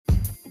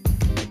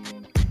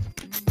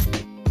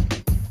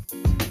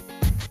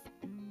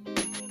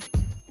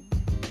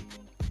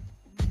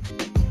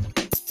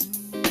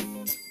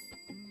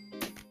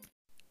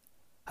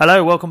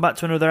Hello, welcome back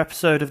to another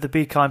episode of the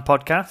Be Kind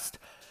podcast.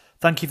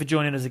 Thank you for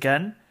joining us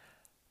again.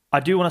 I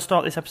do want to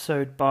start this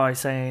episode by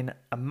saying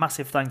a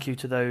massive thank you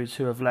to those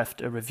who have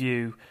left a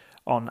review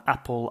on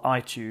Apple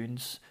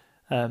iTunes.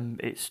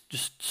 It's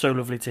just so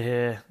lovely to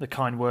hear the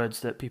kind words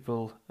that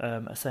people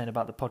are saying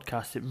about the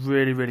podcast. It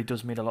really, really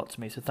does mean a lot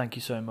to me, so thank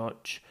you so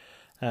much.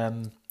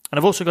 And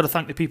I've also got to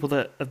thank the people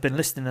that have been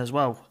listening as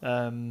well.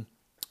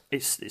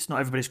 It's not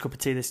everybody's cup of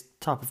tea, this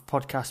type of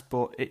podcast,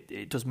 but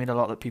it does mean a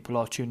lot that people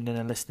are tuning in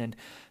and listening.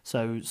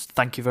 So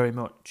thank you very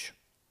much.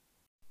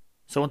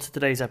 So on to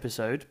today's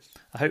episode.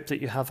 I hope that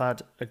you have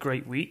had a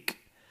great week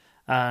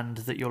and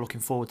that you're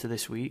looking forward to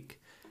this week.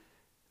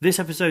 This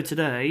episode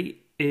today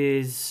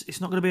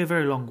it's not going to be a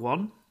very long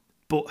one,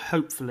 but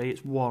hopefully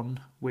it's one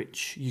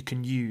which you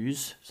can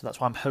use. So that's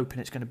why I'm hoping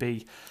it's going to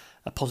be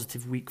a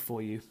positive week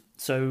for you.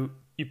 So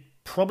you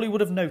probably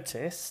would have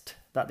noticed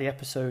that the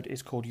episode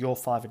is called Your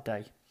 5 a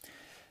Day.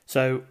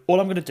 So all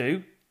I'm going to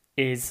do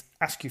is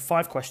ask you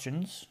 5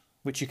 questions,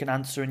 which you can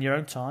answer in your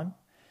own time.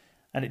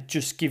 And it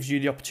just gives you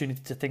the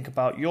opportunity to think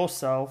about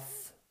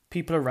yourself,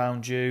 people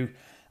around you,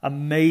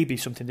 and maybe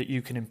something that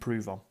you can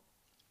improve on.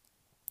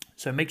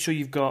 So make sure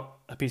you've got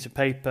a piece of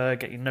paper,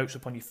 get your notes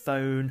up on your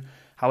phone,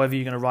 however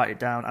you're going to write it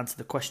down, answer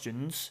the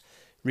questions,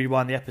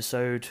 rewind the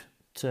episode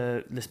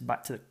to listen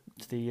back to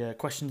the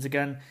questions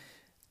again.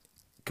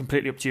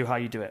 Completely up to you how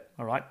you do it,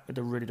 all right? But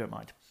I really don't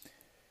mind.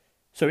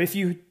 So if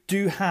you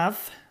do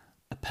have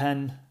a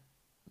pen,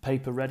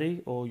 paper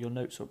ready, or your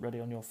notes up ready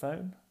on your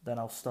phone, then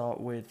I'll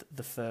start with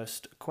the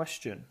first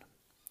question.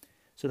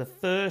 So the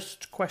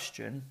first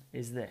question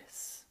is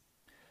this: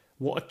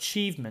 what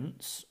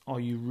achievements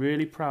are you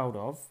really proud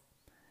of,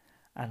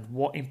 and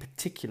what in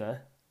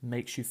particular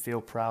makes you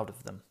feel proud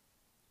of them?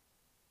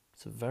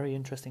 It's a very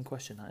interesting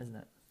question, that, isn't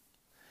it?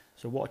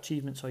 So what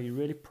achievements are you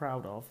really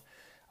proud of,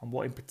 and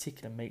what in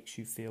particular makes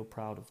you feel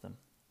proud of them?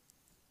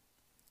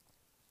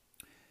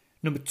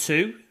 Number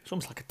 2, it's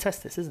almost like a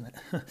test this, isn't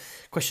it?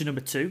 Question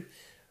number 2,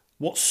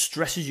 what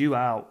stresses you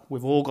out?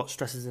 We've all got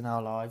stresses in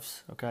our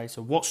lives, okay?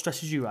 So what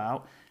stresses you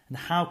out, and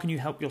how can you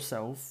help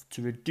yourself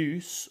to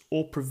reduce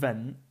or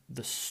prevent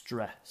the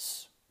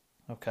stress,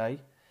 okay?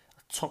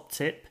 A top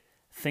tip,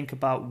 think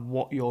about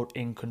what you're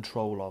in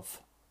control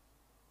of,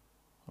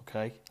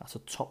 okay? That's a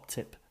top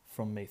tip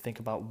from me. Think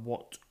about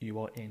what you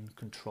are in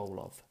control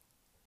of.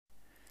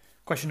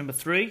 Question number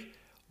 3,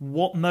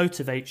 what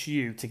motivates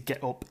you to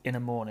get up in a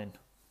morning?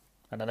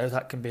 And I know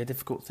that can be a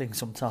difficult thing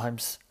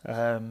sometimes,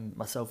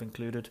 myself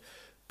included.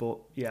 But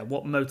yeah,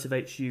 what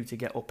motivates you to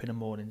get up in the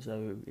morning?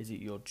 So is it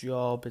your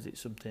job? Is it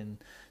something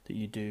that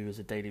you do as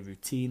a daily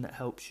routine that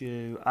helps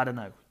you? I don't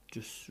know.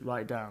 Just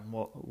write it down,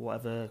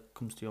 whatever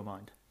comes to your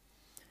mind.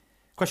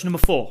 Question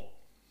number 4.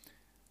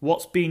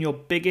 What's been your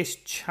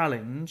biggest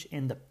challenge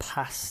in the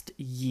past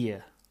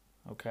year?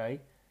 Okay.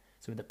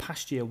 So in the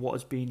past year, what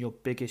has been your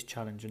biggest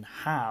challenge, and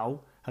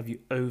how have you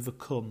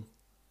overcome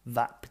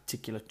that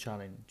particular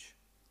challenge?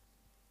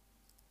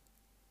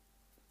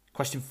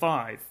 Question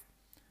 5.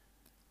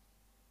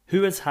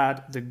 Who has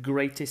had the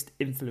greatest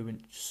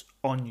influence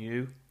on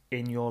you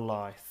in your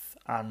life,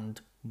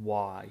 and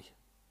why?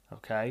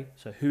 Okay,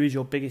 so who is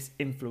your biggest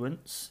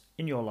influence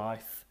in your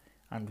life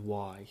and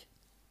why?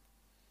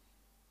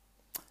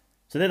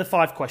 So they're the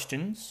 5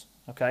 questions,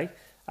 okay?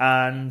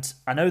 And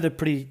I know they're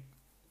pretty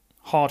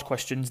hard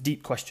questions,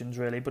 deep questions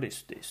really, but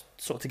it's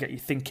sort of to get you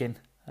thinking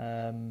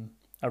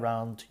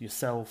around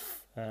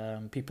yourself,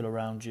 people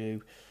around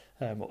you,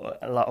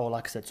 or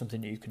like I said,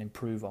 something that you can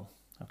improve on.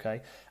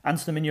 Okay,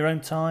 answer them in your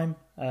own time.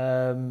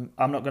 I'm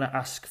not going to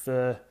ask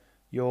for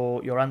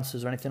your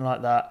answers or anything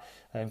like that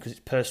because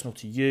it's personal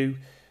to you.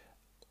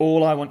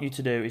 All I want you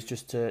to do is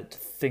just to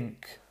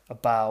think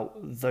about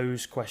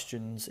those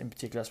questions in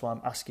particular. That's why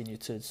I'm asking you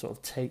to sort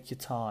of take your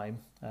time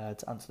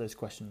to answer those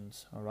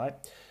questions. All right.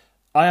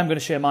 I am going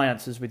to share my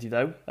answers with you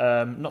though,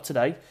 not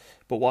today,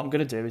 but what I'm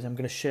going to do is I'm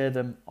going to share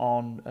them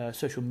on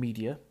social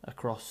media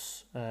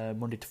across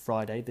Monday to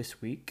Friday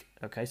this week.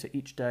 Okay, so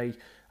each day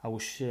I will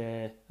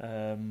share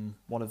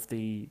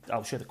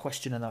I'll share the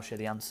question and I'll share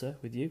the answer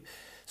with you.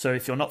 So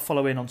if you're not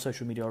following on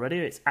social media already,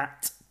 it's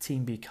at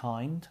Team Be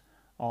Kind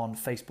on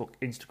Facebook,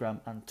 Instagram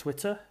and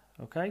Twitter.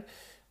 Okay,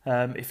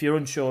 if you're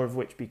unsure of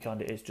which Be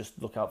Kind it is,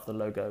 just look out for the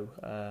logo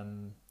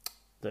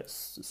that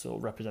sort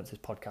of represents this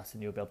podcast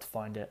and you'll be able to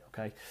find it,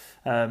 okay?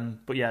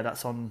 But yeah,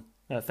 that's on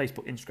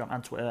Facebook, Instagram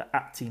and Twitter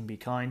at Team Be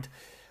Kind.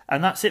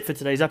 And that's it for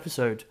today's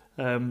episode.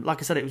 Like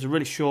I said, it was a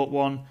really short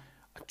one.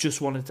 I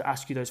just wanted to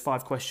ask you those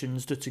 5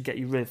 questions just to get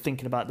you really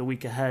thinking about the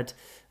week ahead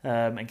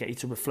and get you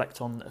to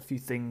reflect on a few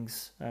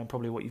things,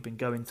 probably what you've been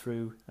going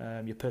through,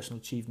 your personal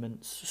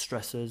achievements,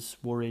 stresses,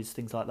 worries,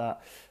 things like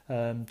that,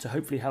 to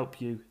hopefully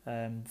help you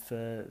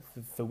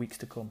for weeks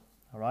to come,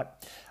 all right?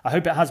 I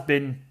hope it has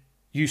been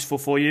useful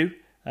for you.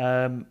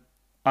 I'm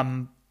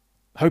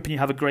hoping you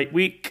have a great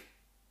week.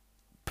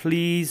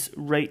 Please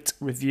rate,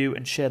 review,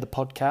 and share the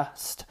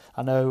podcast.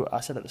 I know I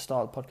said at the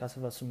start of the podcast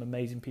I've had some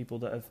amazing people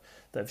that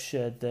have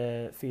shared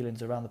their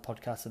feelings around the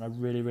podcast, and I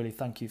really, really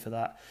thank you for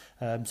that.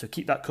 So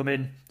keep that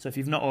coming. So if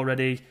you've not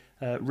already,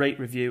 rate,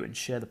 review, and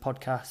share the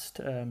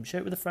podcast. Share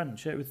it with a friend,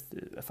 share it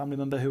with a family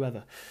member,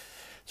 whoever.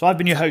 So I've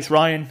been your host,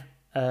 Ryan.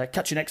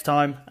 Catch you next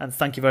time, and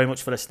thank you very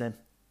much for listening.